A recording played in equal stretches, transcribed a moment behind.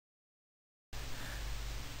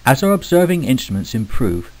As our observing instruments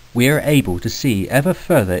improve, we are able to see ever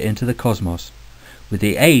further into the cosmos. With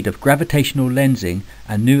the aid of gravitational lensing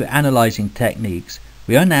and new analyzing techniques,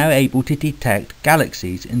 we are now able to detect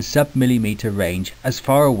galaxies in sub-millimeter range as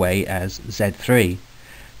far away as Z3.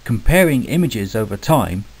 Comparing images over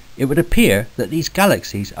time, it would appear that these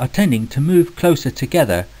galaxies are tending to move closer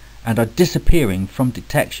together and are disappearing from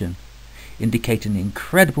detection, indicating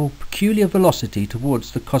incredible peculiar velocity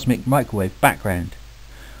towards the cosmic microwave background.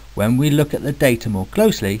 When we look at the data more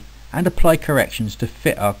closely and apply corrections to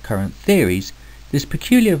fit our current theories, this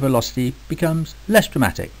peculiar velocity becomes less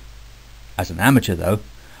dramatic. As an amateur though,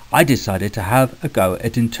 I decided to have a go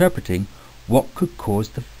at interpreting what could cause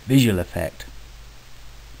the visual effect.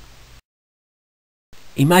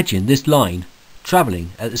 Imagine this line travelling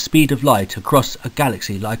at the speed of light across a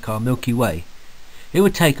galaxy like our Milky Way. It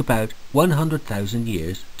would take about 100,000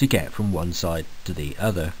 years to get from one side to the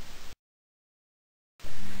other.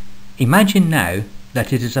 Imagine now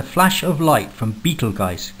that it is a flash of light from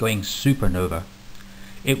Betelgeuse going supernova.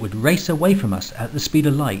 It would race away from us at the speed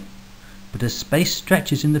of light, but as space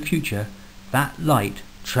stretches in the future, that light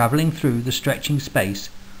travelling through the stretching space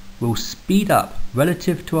will speed up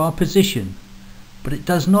relative to our position, but it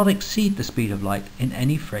does not exceed the speed of light in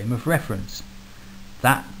any frame of reference.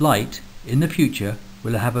 That light in the future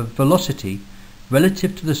will have a velocity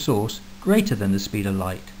relative to the source greater than the speed of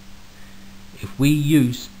light. If we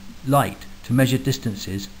use light to measure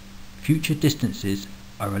distances, future distances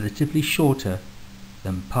are relatively shorter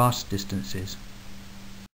than past distances.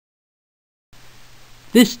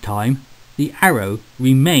 This time the arrow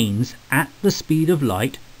remains at the speed of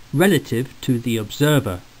light relative to the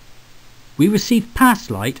observer. We receive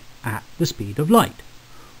past light at the speed of light.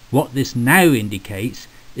 What this now indicates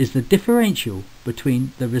is the differential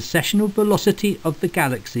between the recessional velocity of the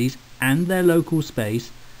galaxies and their local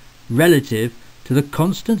space relative to the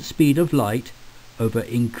constant speed of light over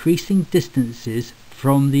increasing distances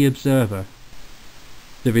from the observer.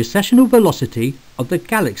 The recessional velocity of the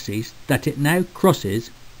galaxies that it now crosses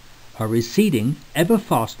are receding ever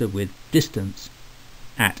faster with distance.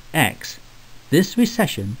 At x, this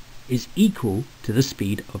recession is equal to the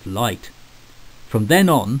speed of light. From then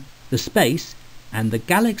on, the space and the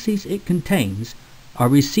galaxies it contains are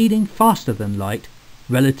receding faster than light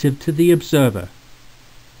relative to the observer.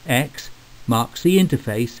 X marks the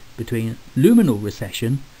interface between luminal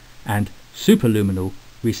recession and superluminal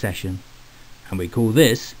recession, and we call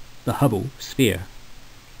this the Hubble sphere.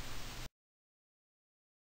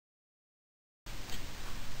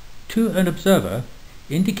 To an observer,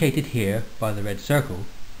 indicated here by the red circle,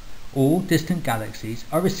 all distant galaxies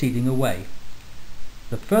are receding away.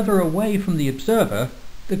 The further away from the observer,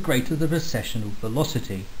 the greater the recessional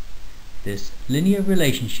velocity. This linear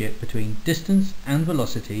relationship between distance and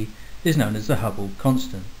velocity is known as the Hubble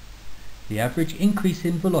constant. The average increase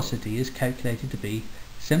in velocity is calculated to be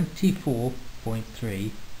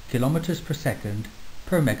 74.3 kilometers per second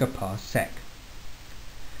per megaparsec.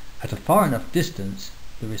 At a far enough distance,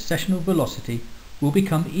 the recessional velocity will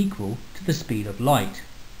become equal to the speed of light.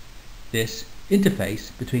 This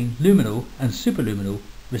interface between luminal and superluminal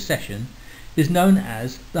recession is known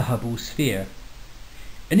as the Hubble sphere.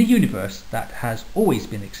 In a universe that has always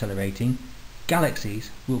been accelerating,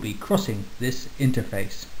 galaxies will be crossing this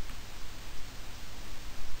interface.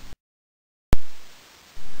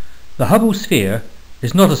 The Hubble sphere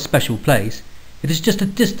is not a special place, it is just a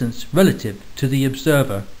distance relative to the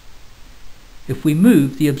observer. If we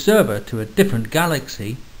move the observer to a different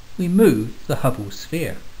galaxy, we move the Hubble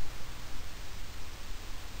sphere.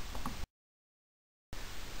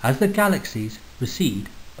 As the galaxies recede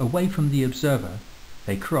away from the observer,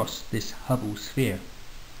 they cross this Hubble sphere.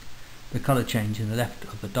 The colour change in the left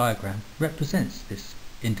of the diagram represents this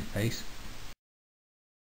interface.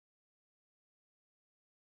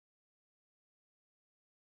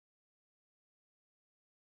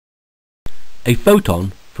 A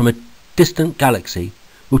photon from a distant galaxy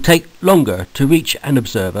will take longer to reach an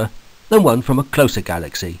observer than one from a closer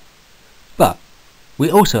galaxy. But we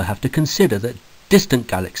also have to consider that distant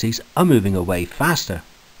galaxies are moving away faster.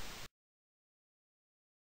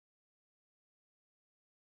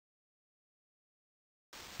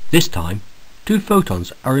 This time, 2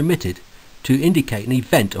 photons are emitted to indicate an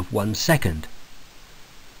event of 1 second.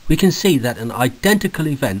 We can see that an identical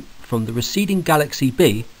event from the receding galaxy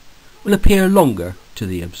B will appear longer to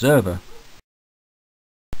the observer.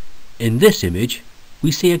 In this image,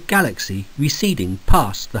 we see a galaxy receding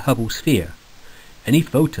past the Hubble sphere. Any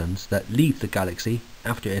photons that leave the galaxy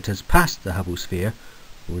after it has passed the Hubble sphere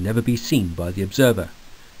will never be seen by the observer,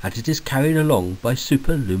 as it is carried along by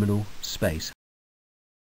superluminal space.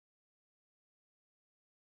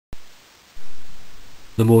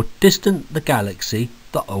 The more distant the galaxy,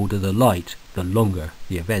 the older the light, the longer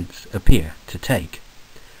the events appear to take.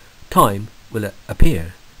 Time will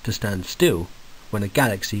appear to stand still when a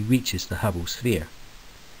galaxy reaches the Hubble sphere.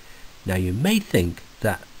 Now you may think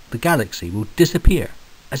that the galaxy will disappear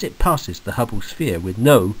as it passes the Hubble sphere with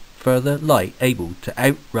no further light able to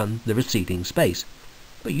outrun the receding space,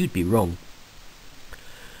 but you'd be wrong.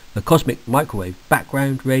 The cosmic microwave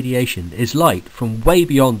background radiation is light from way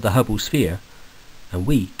beyond the Hubble sphere, and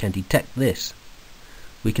we can detect this.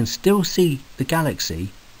 We can still see the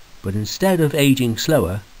galaxy, but instead of aging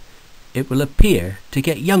slower, it will appear to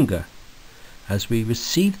get younger as we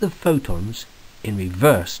receive the photons in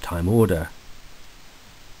reverse time order.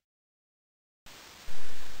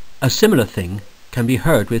 A similar thing can be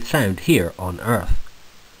heard with sound here on Earth.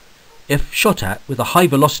 If shot at with a high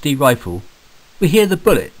velocity rifle, we hear the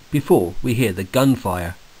bullet before we hear the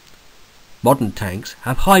gunfire. Modern tanks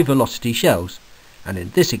have high velocity shells, and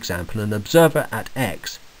in this example an observer at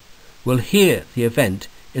X will hear the event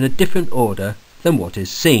in a different order than what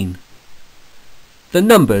is seen. The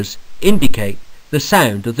numbers indicate the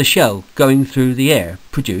sound of the shell going through the air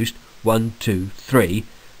produced 1, 2, 3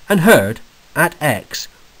 and heard at X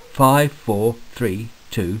 5, 4, 3,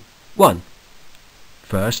 2, 1.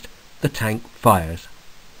 First, the tank fires.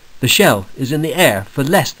 The shell is in the air for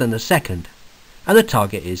less than a second, and the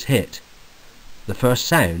target is hit. The first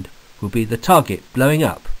sound will be the target blowing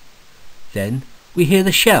up. Then we hear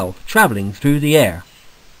the shell travelling through the air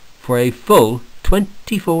for a full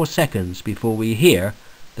 24 seconds before we hear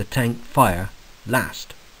the tank fire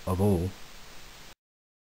last of all.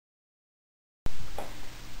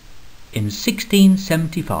 In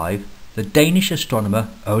 1675, the Danish astronomer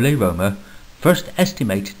Ole Rømer first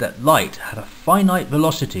estimated that light had a finite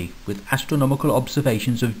velocity with astronomical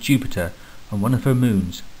observations of Jupiter and one of her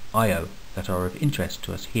moons, Io, that are of interest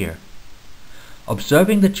to us here.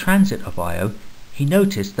 Observing the transit of Io, he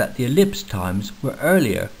noticed that the ellipse times were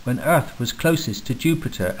earlier when Earth was closest to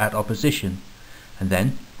Jupiter at opposition, and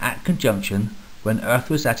then, at conjunction, when Earth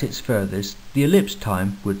was at its furthest, the ellipse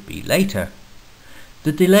time would be later.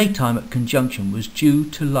 The delay time at conjunction was due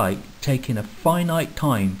to light taking a finite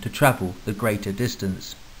time to travel the greater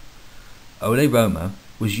distance. Ole Rømer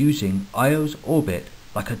was using Io's orbit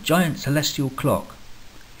like a giant celestial clock.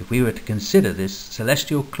 If we were to consider this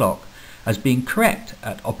celestial clock as being correct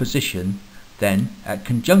at opposition, then at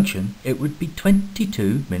conjunction it would be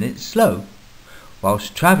 22 minutes slow.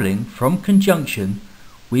 Whilst travelling from conjunction,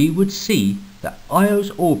 we would see that Io's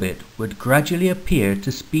orbit would gradually appear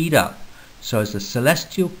to speed up so as the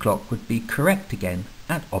celestial clock would be correct again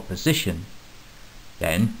at opposition.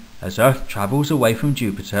 Then, as Earth travels away from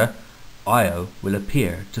Jupiter, Io will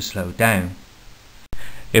appear to slow down.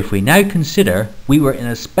 If we now consider we were in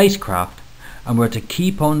a spacecraft and were to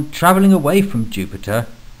keep on travelling away from Jupiter,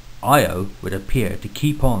 Io would appear to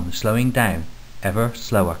keep on slowing down ever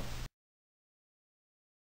slower.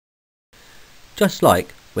 Just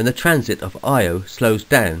like when the transit of Io slows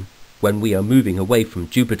down when we are moving away from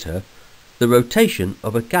Jupiter, the rotation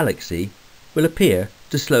of a galaxy will appear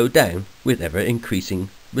to slow down with ever-increasing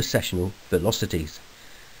recessional velocities.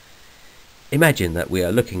 Imagine that we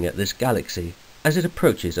are looking at this galaxy as it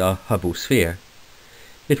approaches our Hubble sphere.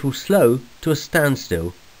 It will slow to a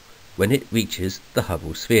standstill when it reaches the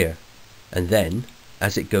Hubble sphere, and then,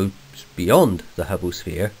 as it goes beyond the Hubble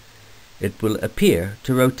sphere, it will appear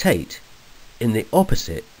to rotate in the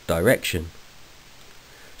opposite direction.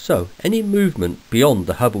 So, any movement beyond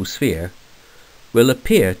the Hubble sphere will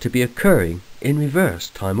appear to be occurring in reverse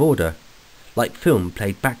time order, like film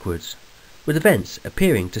played backwards, with events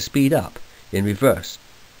appearing to speed up in reverse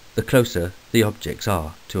the closer the objects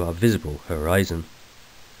are to our visible horizon.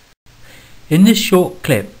 In this short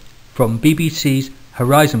clip from BBC's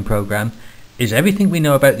Horizon programme, Is Everything We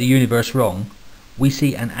Know About the Universe Wrong?, we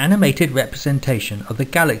see an animated representation of the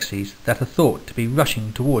galaxies that are thought to be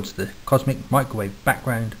rushing towards the cosmic microwave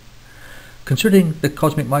background. Considering the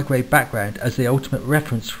cosmic microwave background as the ultimate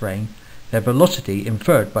reference frame, their velocity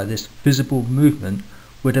inferred by this visible movement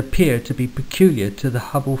would appear to be peculiar to the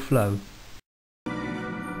Hubble flow.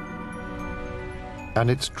 And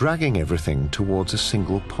it's dragging everything towards a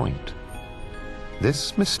single point.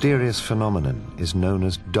 This mysterious phenomenon is known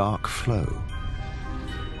as dark flow,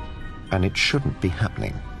 and it shouldn't be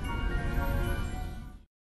happening.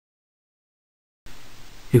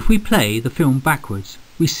 If we play the film backwards,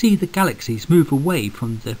 we see the galaxies move away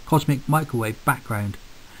from the cosmic microwave background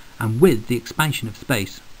and with the expansion of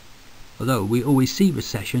space. Although we always see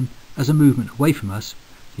recession as a movement away from us,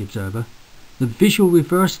 the observer, the visual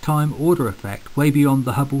reverse time order effect way beyond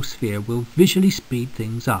the Hubble sphere will visually speed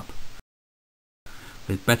things up.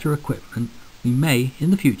 With better equipment, we may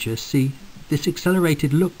in the future see this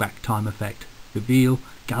accelerated look-back time effect reveal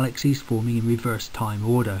galaxies forming in reverse time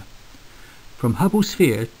order. From Hubble's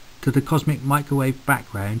sphere to the cosmic microwave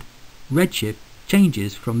background, redshift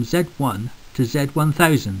changes from Z1 to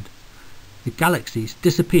Z1000. The galaxies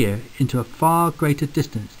disappear into a far greater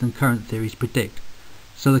distance than current theories predict,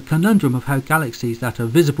 so the conundrum of how galaxies that are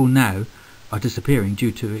visible now are disappearing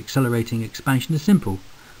due to accelerating expansion is simple.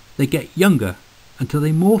 They get younger until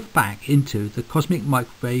they morph back into the cosmic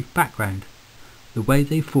microwave background, the way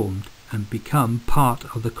they formed, and become part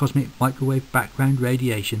of the cosmic microwave background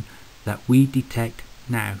radiation that we detect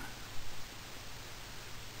now.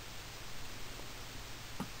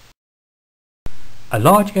 A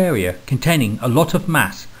large area containing a lot of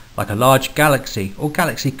mass, like a large galaxy or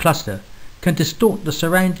galaxy cluster, can distort the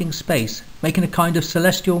surrounding space, making a kind of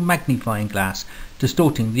celestial magnifying glass,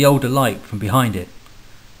 distorting the older light from behind it.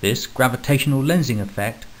 This gravitational lensing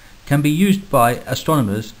effect can be used by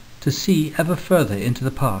astronomers to see ever further into the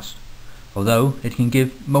past. Although it can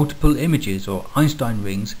give multiple images or Einstein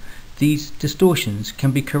rings, these distortions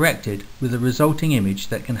can be corrected with a resulting image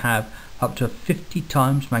that can have up to 50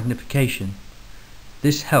 times magnification.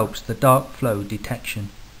 This helps the dark flow detection.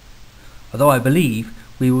 Although I believe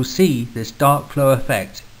we will see this dark flow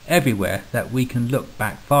effect everywhere that we can look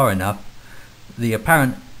back far enough, the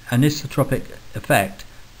apparent anisotropic effect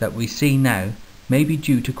that we see now may be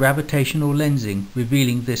due to gravitational lensing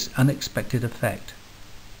revealing this unexpected effect.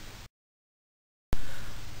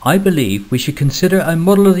 I believe we should consider a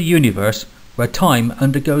model of the universe where time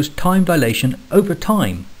undergoes time dilation over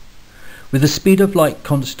time. With the speed of light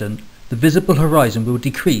constant, the visible horizon will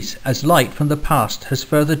decrease as light from the past has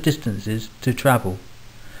further distances to travel.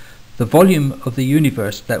 The volume of the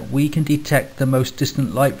universe that we can detect the most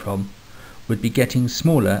distant light from would be getting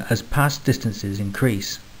smaller as past distances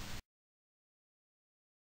increase.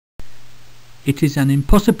 It is an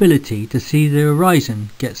impossibility to see the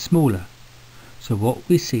horizon get smaller, so what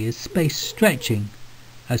we see is space stretching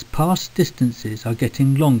as past distances are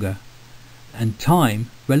getting longer, and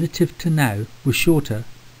time relative to now was shorter,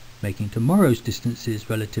 making tomorrow's distances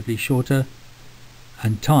relatively shorter,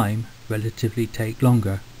 and time relatively take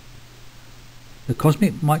longer. The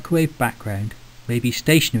cosmic microwave background may be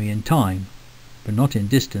stationary in time, but not in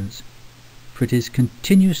distance, for it is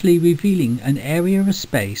continuously revealing an area of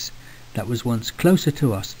space that was once closer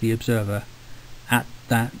to us, the observer, at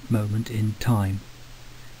that moment in time.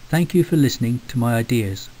 Thank you for listening to my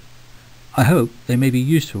ideas. I hope they may be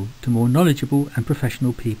useful to more knowledgeable and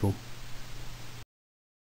professional people.